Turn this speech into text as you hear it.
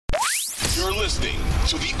You're listening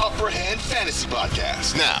to the Upper Hand Fantasy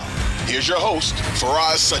Podcast. Now, here's your host,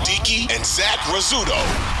 Faraz Siddiqui and Zach Rizzuto.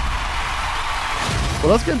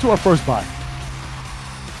 Well, let's get into our first buy.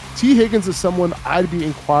 T. Higgins is someone I'd be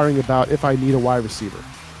inquiring about if I need a wide receiver.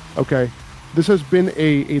 Okay, this has been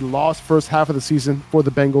a lost first half of the season for the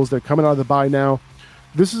Bengals. They're coming out of the bye now.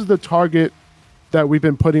 This is the target that we've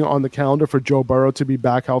been putting on the calendar for Joe Burrow to be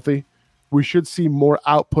back healthy. We should see more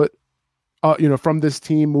output from this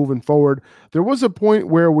team moving forward. There was a point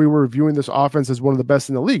where we were viewing this offense as one of the best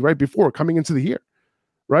in the league, right, before coming into the year,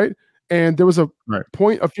 right? And there was a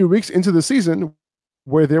point a few weeks into the season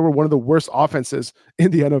where they were one of the worst offenses in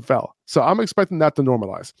the NFL. So I'm expecting that to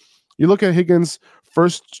normalize. You look at Higgins'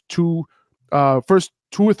 first two or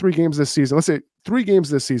three games this season, let's say 3 games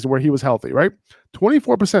this season where he was healthy, right?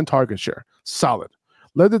 24% target share, solid.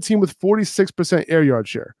 Led the team with 46% air yard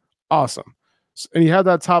share, awesome. And he had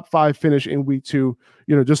that top 5 finish in week 2,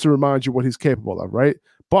 just to remind you what he's capable of, right?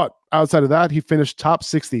 But outside of that, he finished top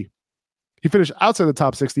 60. He finished outside the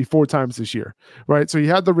top 60 4 times this year, right? So he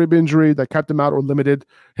had the rib injury that kept him out or limited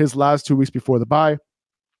his last 2 weeks before the bye.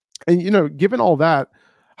 And, given all that,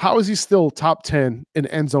 how is he still top 10 in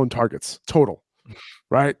end zone targets total,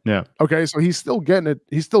 right? Yeah. Okay, so he's still getting it.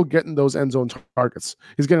 He's still getting those end zone targets.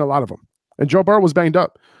 He's getting a lot of them. And Joe Burrow was banged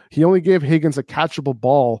up. He only gave Higgins a catchable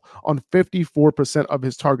ball on 54% of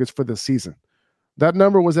his targets for the season. That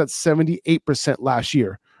number was at 78% last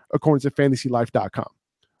year, according to fantasylife.com.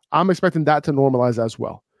 I'm expecting that to normalize as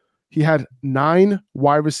well. He had 9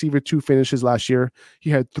 wide receiver 2 finishes last year. He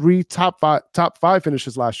had 3 top 5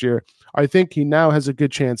 finishes last year. I think he now has a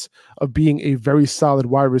good chance of being a very solid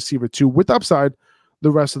wide receiver 2 with upside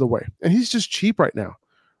the rest of the way. And he's just cheap right now,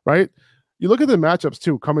 right? You look at the matchups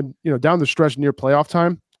too, coming, down the stretch near playoff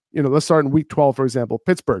time. Let's start in week 12, for example,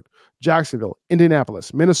 Pittsburgh, Jacksonville,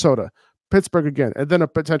 Indianapolis, Minnesota, Pittsburgh again, and then a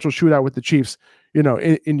potential shootout with the Chiefs,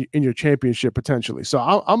 in your championship potentially. So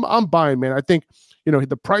I'm buying, man. I think,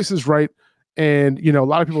 the price is right. And, a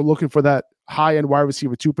lot of people are looking for that high-end wide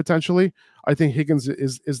receiver 2 potentially. I think Higgins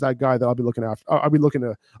is that guy that I'll be looking after. I'll be looking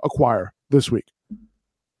to acquire this week.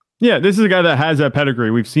 Yeah, this is a guy that has that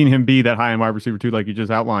pedigree. We've seen him be that high-end wide receiver too, like you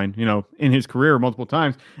just outlined, in his career multiple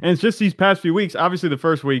times. And it's just these past few weeks. Obviously, the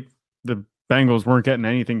first week, the Bengals weren't getting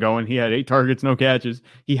anything going. He had 8 targets, no catches.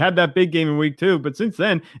 He had that big game in week 2, but since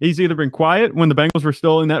then, he's either been quiet when the Bengals were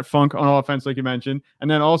still in that funk on offense, like you mentioned,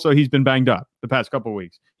 and then also he's been banged up the past couple of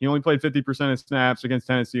weeks. He only played 50% of snaps against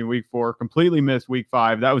Tennessee in week 4, completely missed week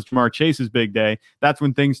 5. That was Ja'Marr Chase's big day. That's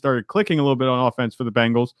when things started clicking a little bit on offense for the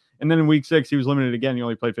Bengals. And then in week 6, he was limited again. He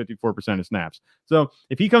only played 54% of snaps. So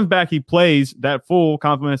if he comes back, he plays that full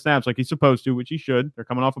complement of snaps like he's supposed to, which he should. They're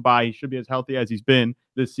coming off a bye. He should be as healthy as he's been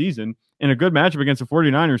this season. In a good matchup against the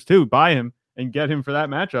 49ers too, buy him and get him for that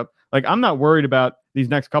matchup. Like, I'm not worried about these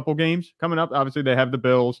next couple games coming up. Obviously, they have the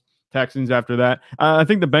Bills, Texans after that. I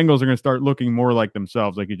think the Bengals are going to start looking more like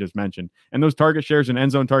themselves, like you just mentioned. And those target shares and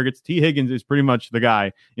end zone targets, T. Higgins is pretty much the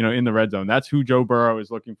guy, in the red zone. That's who Joe Burrow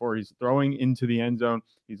is looking for. He's throwing into the end zone.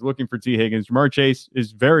 He's looking for T. Higgins. Ja'Marr Chase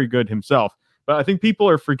is very good himself. But I think people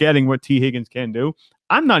are forgetting what T. Higgins can do.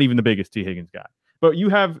 I'm not even the biggest T. Higgins guy. But you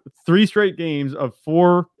have 3 straight games of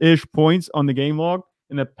 4-ish points on the game log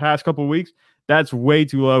in the past couple of weeks. That's way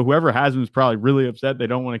too low. Whoever has him is probably really upset. They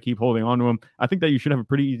don't want to keep holding on to him. I think that you should have a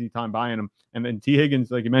pretty easy time buying him. And then T.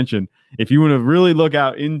 Higgins, like you mentioned, if you want to really look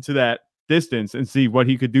out into that distance and see what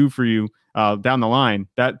he could do for you down the line,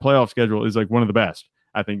 that playoff schedule is like one of the best,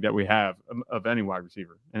 I think, that we have of any wide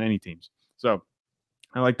receiver and any teams. So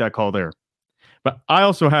I like that call there. But I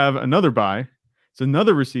also have another buy. It's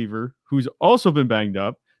another receiver who's also been banged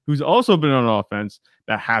up, who's also been on offense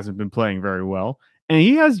that hasn't been playing very well. And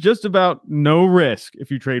he has just about no risk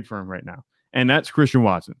if you trade for him right now. And that's Christian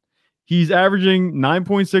Watson. He's averaging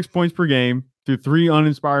 9.6 points per game through 3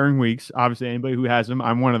 uninspiring weeks. Obviously, anybody who has him,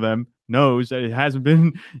 I'm one of them, knows that it hasn't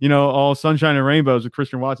been, all sunshine and rainbows with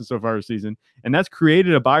Christian Watson so far this season. And that's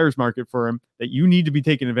created a buyer's market for him that you need to be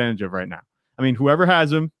taking advantage of right now. I mean, whoever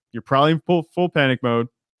has him, you're probably in full panic mode.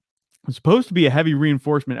 It's supposed to be a heavy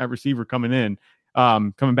reinforcement at receiver coming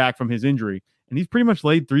back from his injury. And he's pretty much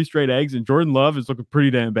laid 3 straight eggs, and Jordan Love is looking pretty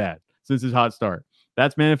damn bad since his hot start.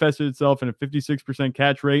 That's manifested itself in a 56%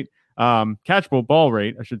 catch rate, catchable ball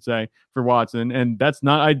rate, I should say, for Watson. And that's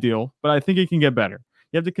not ideal, but I think it can get better.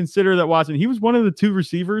 You have to consider that Watson, he was one of the 2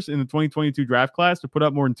 receivers in the 2022 draft class to put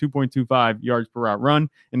up more than 2.25 yards per route run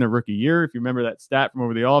in their rookie year. If you remember that stat from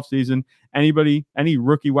over the offseason, any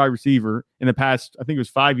rookie wide receiver in the past, I think it was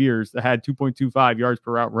 5 years, that had 2.25 yards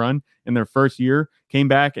per route run in their first year came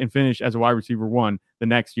back and finished as a wide receiver 1 the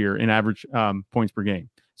next year in average points per game.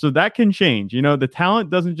 So that can change. The talent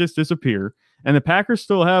doesn't just disappear. And the Packers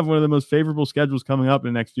still have one of the most favorable schedules coming up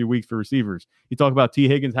in the next few weeks for receivers. You talk about T.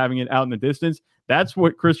 Higgins having it out in the distance. That's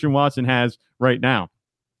what Christian Watson has right now.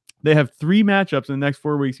 They have 3 matchups in the next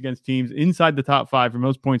 4 weeks against teams inside the top 5 for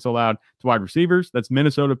most points allowed to wide receivers. That's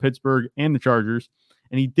Minnesota, Pittsburgh, and the Chargers.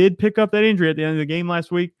 And he did pick up that injury at the end of the game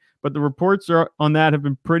last week, but the reports on that have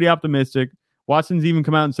been pretty optimistic. Watson's even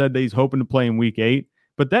come out and said that he's hoping to play in week 8.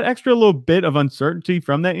 But that extra little bit of uncertainty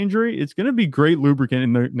from that injury, it's going to be great lubricant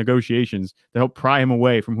in the negotiations to help pry him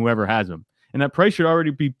away from whoever has him. And that price should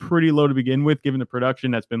already be pretty low to begin with, given the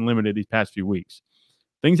production that's been limited these past few weeks.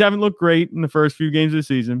 Things haven't looked great in the first few games of the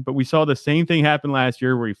season, but we saw the same thing happen last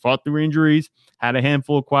year where he fought through injuries, had a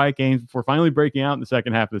handful of quiet games before finally breaking out in the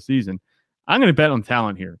second half of the season. I'm going to bet on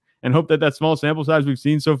talent here and hope that small sample size we've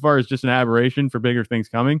seen so far is just an aberration for bigger things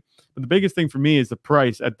coming. But the biggest thing for me is the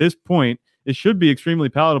price. At this point, it should be extremely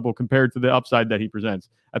palatable compared to the upside that he presents.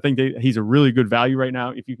 I think that he's a really good value right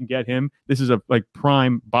now. If you can get him, this is a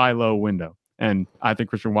prime buy low window. And I think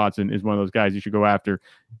Christian Watson is one of those guys you should go after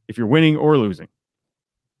if you're winning or losing.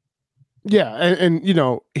 Yeah, and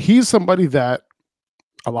he's somebody that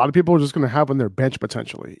a lot of people are just going to have on their bench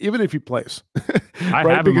potentially, even if he plays. I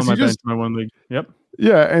have him on my bench in my one league. Yep.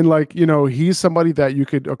 Yeah, and he's somebody that you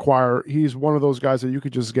could acquire. He's one of those guys that you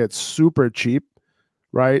could just get super cheap,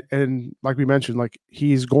 right? And like we mentioned,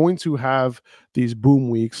 he's going to have these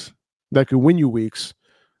boom weeks that could win you weeks.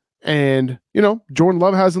 And, Jordan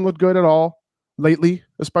Love hasn't looked good at all lately,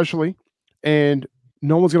 especially. And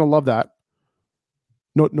no one's going to love that.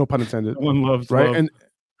 No pun intended. No one loves right? Love.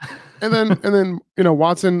 And then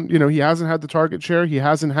Watson, he hasn't had the target share. He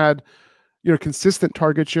hasn't had, consistent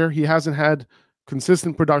target share. He hasn't had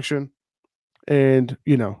consistent production. And,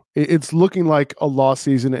 it's looking like a lost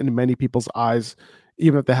season in many people's eyes,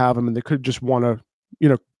 even if they have him and they could just want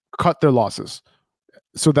to, cut their losses.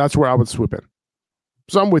 So that's where I would swoop in.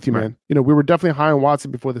 So I'm with you, man. We were definitely high on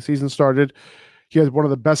Watson before the season started. He has one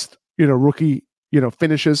of the best, rookie,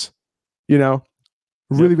 finishes,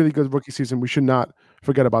 really, really good rookie season. We should not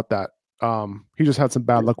forget about that. He just had some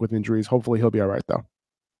bad luck with injuries. Hopefully he'll be all right though.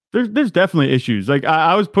 There's definitely issues.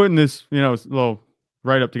 I was putting this, little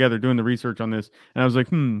write up together, doing the research on this, and I was like,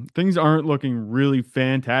 things aren't looking really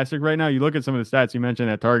fantastic right now. You look at some of the stats you mentioned,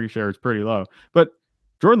 that target share is pretty low, but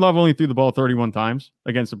Jordan Love only threw the ball 31 times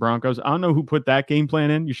against the Broncos. I don't know who put that game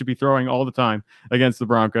plan in. You should be throwing all the time against the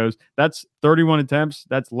Broncos. That's 31 attempts.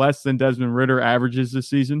 That's less than Desmond Ridder averages this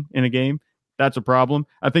season in a game. That's a problem.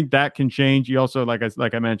 I think that can change. You also, like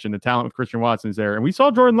I mentioned, the talent with Christian Watson is there. And we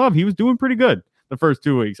saw Jordan Love. He was doing pretty good the first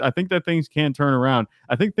 2 weeks. I think that things can turn around.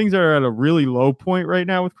 I think things are at a really low point right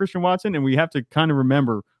now with Christian Watson, and we have to kind of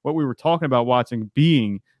remember what we were talking about Watson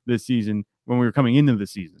being this season when we were coming into the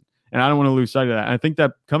season. And I don't want to lose sight of that. And I think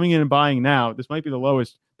that coming in and buying now, this might be the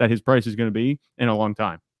lowest that his price is going to be in a long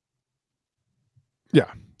time. Yeah,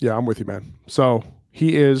 I'm with you, man. So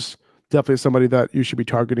he is definitely somebody that you should be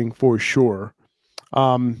targeting for sure.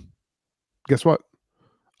 Guess what?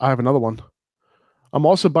 I have another one. I'm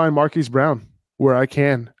also buying Marquise Brown where I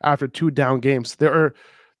can after 2 down games. These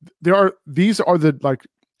are the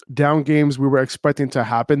down games we were expecting to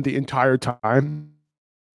happen the entire time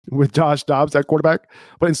with Josh Dobbs at quarterback.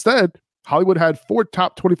 But instead, Hollywood had 4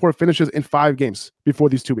 top 24 finishes in 5 games before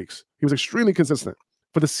these 2 weeks. He was extremely consistent.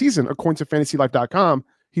 For the season, according to fantasylife.com,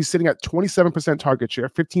 he's sitting at 27% target share,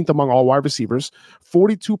 15th among all wide receivers,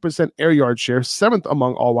 42% air yard share, 7th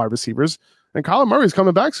among all wide receivers. And Kyler Murray is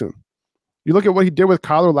coming back soon. You look at what he did with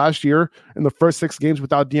Kyler last year in the first 6 games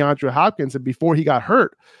without DeAndre Hopkins and before he got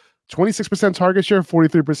hurt. 26% target share,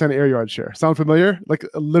 43% air yard share. Sound familiar?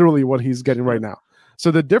 Literally what he's getting right now. So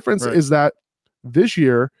the difference is that this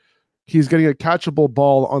year, he's getting a catchable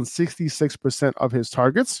ball on 66% of his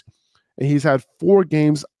targets, and he's had 4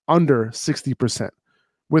 games under 60%.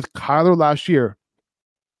 With Kyler last year,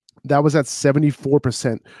 that was at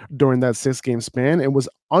 74% during that 6-game span and was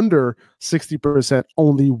under 60%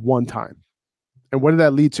 only 1 time. And what did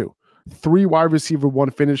that lead to? 3 wide receiver 1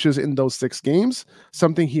 finishes in those 6 games,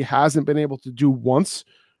 something he hasn't been able to do once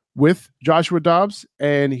with Joshua Dobbs,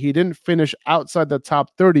 and he didn't finish outside the top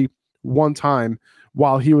 30 1 time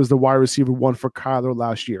while he was the wide receiver 1 for Kyler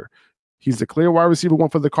last year. He's the clear wide receiver 1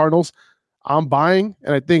 for the Cardinals. I'm buying,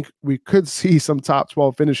 and I think we could see some top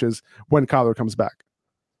 12 finishes when Kyler comes back.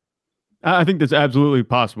 I think that's absolutely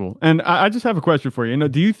possible. And I just have a question for you.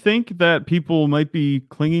 Do you think that people might be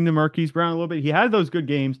clinging to Marquise Brown a little bit? He had those good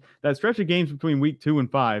games, that stretch of games between week 2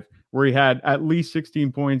 and 5, where he had at least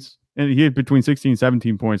 16 points, and he had between 16 and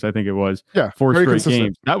 17 points, I think it was, 4 straight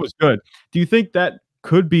games. That was good. Do you think that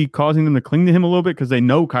could be causing them to cling to him a little bit because they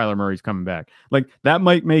know Kyler Murray's coming back? That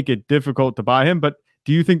might make it difficult to buy him, but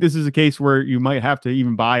Do you think this is a case where you might have to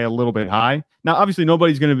even buy a little bit high? Now, obviously,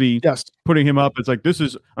 nobody's going to be putting him up. It's like, this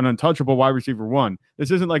is an untouchable wide receiver 1.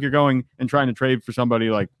 This isn't like you're going and trying to trade for somebody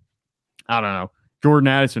like, I don't know, Jordan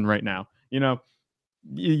Addison right now.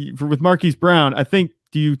 With Marquise Brown,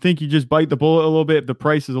 do you think you just bite the bullet a little bit if the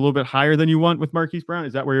price is a little bit higher than you want with Marquise Brown?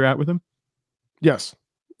 Is that where you're at with him? Yes.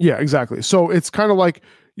 Yeah, exactly. So it's kind of like,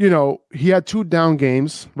 he had 2 down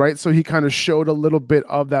games, right? So he kind of showed a little bit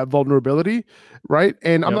of that vulnerability, right?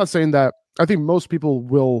 And I'm not saying that I think most people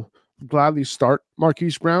will gladly start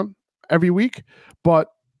Marquise Brown every week, but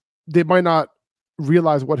they might not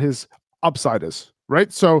realize what his upside is,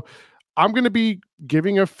 right? So I'm going to be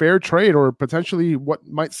giving a fair trade or potentially what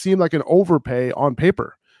might seem like an overpay on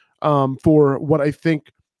paper for what I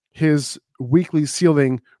think his weekly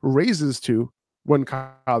ceiling raises to when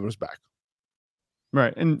Kyler's back.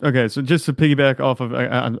 Right. And okay, so just to piggyback off of,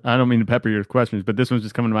 I don't mean to pepper your questions, but this one's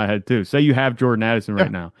just coming to my head too. Say you have Jordan Addison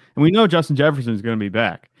right now, and we know Justin Jefferson is going to be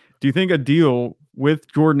back. Do you think a deal with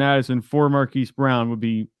Jordan Addison for Marquise Brown would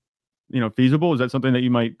be, feasible? Is that something that you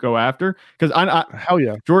might go after? Because hell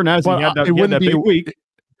yeah, Jordan Addison, he had that big week.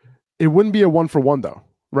 It wouldn't be a 1-for-1 though,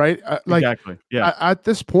 right? Exactly. Yeah. At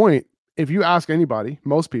this point, if you ask anybody,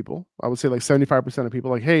 most people, I would say like 75% of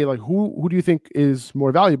people, like, hey, like who do you think is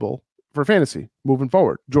more valuable for fantasy moving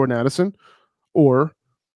forward? Jordan Addison or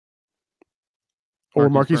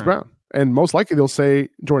Marquise Brown? And most likely they'll say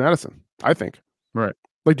Jordan Addison, I think. Right.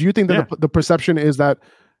 Like, do you think that the perception is that,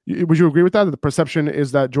 would you agree with that? That the perception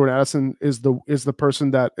is that Jordan Addison is the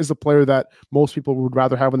person that is the player that most people would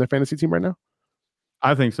rather have on their fantasy team right now?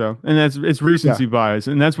 I think so. And it's recency bias.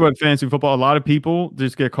 And that's what fantasy football, a lot of people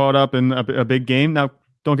just get caught up in a big game. Now,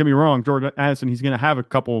 don't get me wrong, Jordan Addison, he's going to have a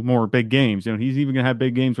couple more big games. He's even going to have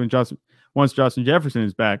big games once Justin Jefferson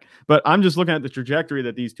is back. But I'm just looking at the trajectory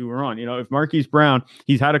that these two are on. If Marquise Brown,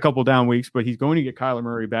 he's had a couple down weeks, but he's going to get Kyler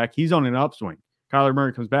Murray back. He's on an upswing. Kyler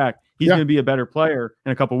Murray comes back. He's going to be a better player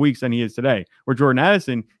in a couple weeks than he is today. Where Jordan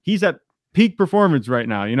Addison, he's at peak performance right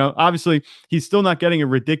now. Obviously, he's still not getting a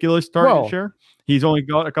ridiculous target share. He's only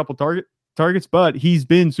got a couple targets, but he's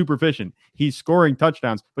been super efficient. He's scoring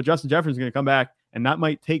touchdowns. But Justin Jefferson's going to come back, and that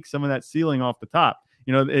might take some of that ceiling off the top.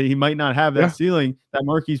 He might not have that ceiling that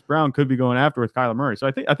Marquise Brown could be going after with Kyler Murray. So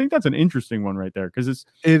I think that's an interesting one right there because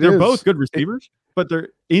they're both good receivers, but they're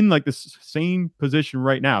in like the same position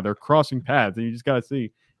right now. They're crossing paths, and you just got to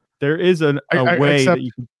see there is a way that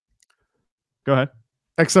you can go ahead.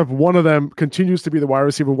 Except one of them continues to be the wide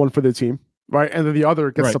receiver 1 for their team. Right. And then the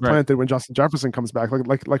other gets supplanted when Justin Jefferson comes back,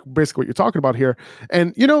 like basically what you're talking about here.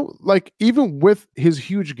 And, like even with his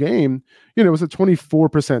huge game, it was a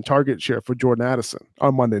 24% target share for Jordan Addison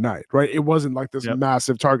on Monday night. Right. It wasn't like this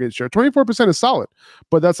massive target share. 24% is solid,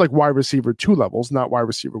 but that's like wide receiver 2 levels, not wide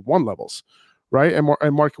receiver 1 levels. Right. And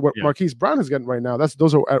what Marquise Brown is getting right now,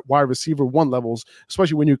 those are at wide receiver 1 levels,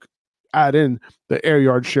 especially when you add in the air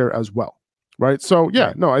yard share as well. Right. So,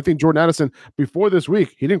 I think Jordan Addison before this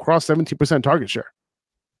week, he didn't cross 17% target share.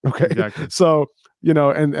 Okay. Exactly. So,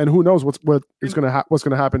 and who knows what's going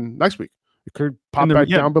to happen next week. It could pop back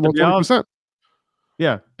down below 20%.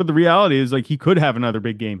 Yeah. But the reality is like he could have another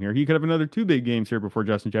big game here. He could have another 2 big games here before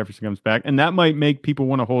Justin Jefferson comes back. And that might make people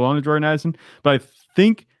want to hold on to Jordan Addison. But I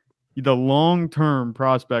think the long-term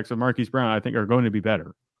prospects of Marquise Brown, I think, are going to be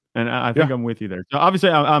better. And I think I'm with you there. So obviously,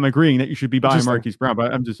 I'm agreeing that you should be buying Marquise Brown,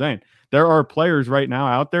 but I'm just saying there are players right now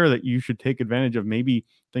out there that you should take advantage of. Maybe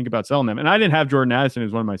think about selling them. And I didn't have Jordan Addison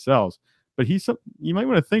as one of my sells, but you might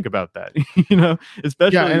want to think about that.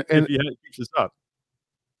 Especially if he keeps this up.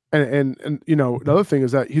 And another thing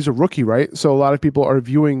is that he's a rookie, right? So a lot of people are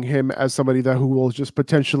viewing him as somebody who will just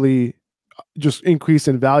potentially just increase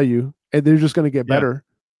in value, and they're just going to get better.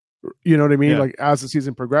 You know what I mean? Like as the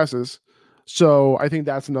season progresses. So I think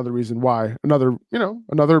that's another reason why another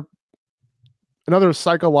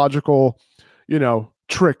psychological,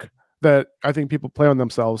 trick that I think people play on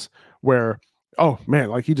themselves where, oh man,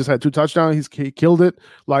 like he just had 2 touchdowns. He killed it.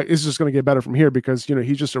 Like it's just going to get better from here because,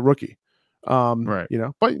 he's just a rookie. Right.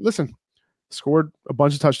 But listen, scored a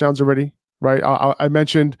bunch of touchdowns already. Right. I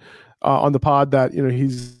mentioned on the pod that,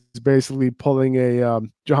 he's basically pulling a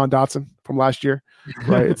Jahan Dotson from last year.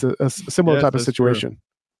 Right. It's a similar type of situation.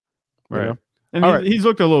 True. Right. And he's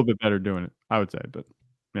looked a little bit better doing it, I would say. But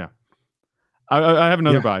yeah. I have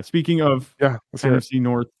another buy. Speaking of NFC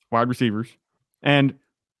North wide receivers and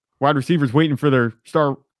wide receivers waiting for their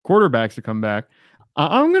star quarterbacks to come back,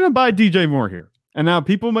 I'm going to buy DJ Moore here. And now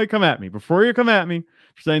people might come at me. Before you come at me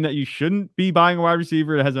for saying that you shouldn't be buying a wide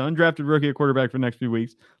receiver that has an undrafted rookie at quarterback for the next few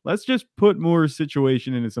weeks, let's just put Moore's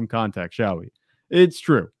situation into some context, shall we? It's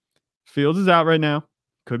true. Fields is out right now.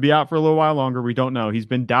 Could be out for a little while longer. We don't know. He's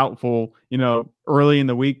been doubtful, early in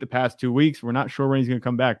the week, the past 2 weeks. We're not sure when he's going to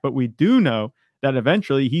come back, but we do know that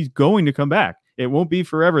eventually he's going to come back. It won't be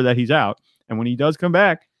forever that he's out. And when he does come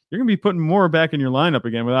back, you're going to be putting Moore back in your lineup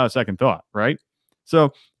again without a second thought, right?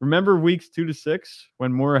 So remember weeks 2 to 6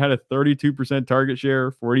 when Moore had a 32% target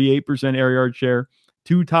share, 48% air yard share,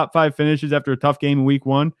 2 top 5 finishes after a tough game in week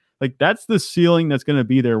 1. Like, that's the ceiling that's going to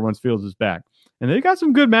be there once Fields is back. And they got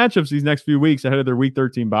some good matchups these next few weeks ahead of their week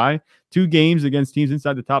 13 bye. 2 games against teams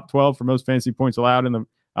inside the top 12 for most fantasy points allowed in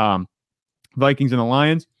the Vikings and the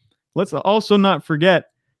Lions. Let's also not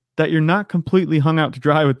forget that you're not completely hung out to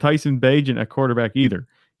dry with Tyson Bagent at quarterback either.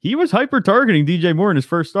 He was hyper-targeting DJ Moore in his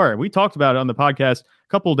first start. We talked about it on the podcast a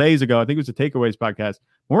couple of days ago. I think it was a Takeaways podcast.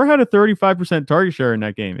 Moore had a 35% target share in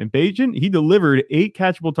that game. And Bagent, he delivered 8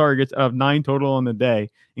 catchable targets out of 9 total on the day,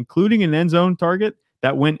 including an end zone target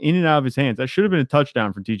that went in and out of his hands. That should have been a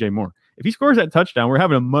touchdown for DJ Moore. If he scores that touchdown, we're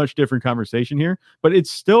having a much different conversation here. But it's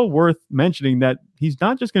still worth mentioning that he's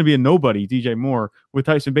not just going to be a nobody, DJ Moore, with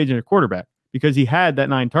Tyson Bagent at quarterback, because he had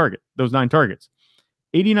those 9 targets.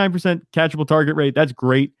 89% catchable target rate. That's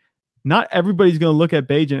great. Not everybody's going to look at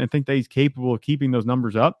Bagent and think that he's capable of keeping those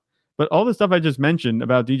numbers up. But all the stuff I just mentioned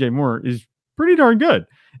about DJ Moore is pretty darn good.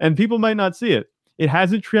 And people might not see it. It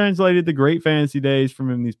hasn't translated the great fantasy days from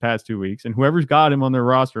him these past 2 weeks. And whoever's got him on their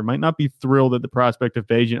roster might not be thrilled at the prospect of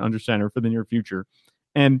Bagent under center for the near future.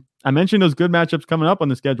 And I mentioned those good matchups coming up on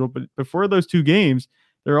the schedule. But before those 2 games,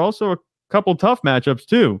 there are also a couple tough matchups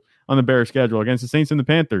too on the Bears schedule against the Saints and the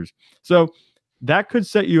Panthers. So that could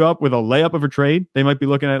set you up with a layup of a trade. They might be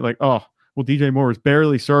looking at it like, oh, well, DJ Moore was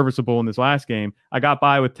barely serviceable in this last game. I got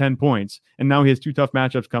by with 10 points, and now he has 2 tough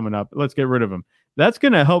matchups coming up. Let's get rid of him. That's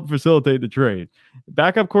going to help facilitate the trade.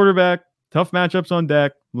 Backup quarterback, tough matchups on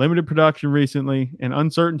deck, limited production recently, and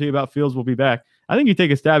uncertainty about Fields will be back. I think you take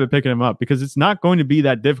a stab at picking him up because it's not going to be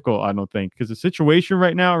that difficult, I don't think, because the situation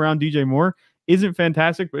right now around DJ Moore isn't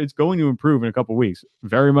fantastic, but it's going to improve in a couple weeks,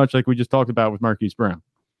 very much like we just talked about with Marquise Brown.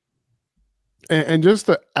 And just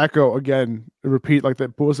to echo again, repeat like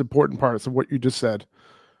the most important parts of what you just said.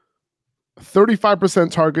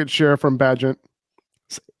 35% target share from Bagent,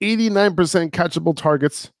 89% catchable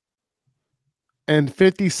targets, and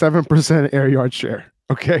 57% air yard share.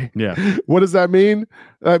 Okay. Yeah. What does that mean?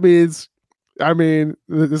 That means,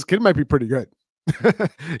 this kid might be pretty good.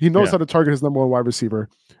 He knows how to target his number 1 wide receiver.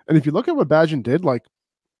 And if you look at what Bagent did, like,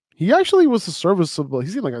 he actually was he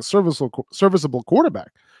seemed like a serviceable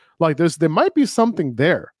quarterback. Like, there might be something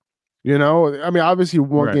there, obviously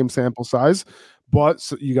 1 game sample size, but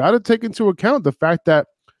you got to take into account the fact that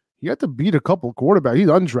he had to beat a couple quarterbacks. He's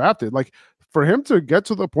undrafted. Like, for him to get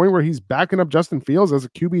to the point where he's backing up Justin Fields as a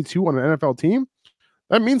QB2 on an NFL team,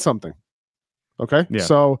 that means something. Okay. Yeah.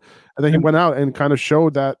 So, and then he went out and kind of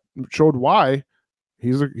showed why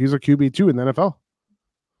he's a QB2 in the NFL.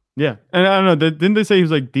 Yeah. And I don't know, didn't they say he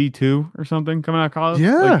was like D2 or something coming out of college?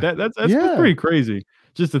 Yeah. Like that's pretty crazy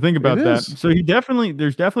just to think about that. So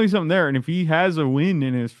there's definitely something there. And if he has a win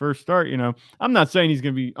in his first start, I'm not saying he's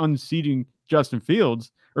going to be unseating Justin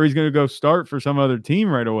Fields or he's going to go start for some other team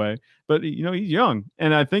right away, but he's young.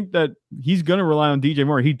 And I think that he's going to rely on DJ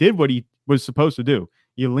Moore. He did what he was supposed to do.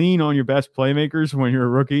 You lean on your best playmakers when you're a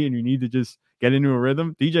rookie and you need to just get into a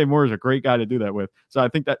rhythm. DJ Moore is a great guy to do that with. So I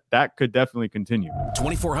think that could definitely continue.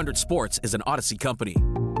 2400 Sports is an Odyssey company.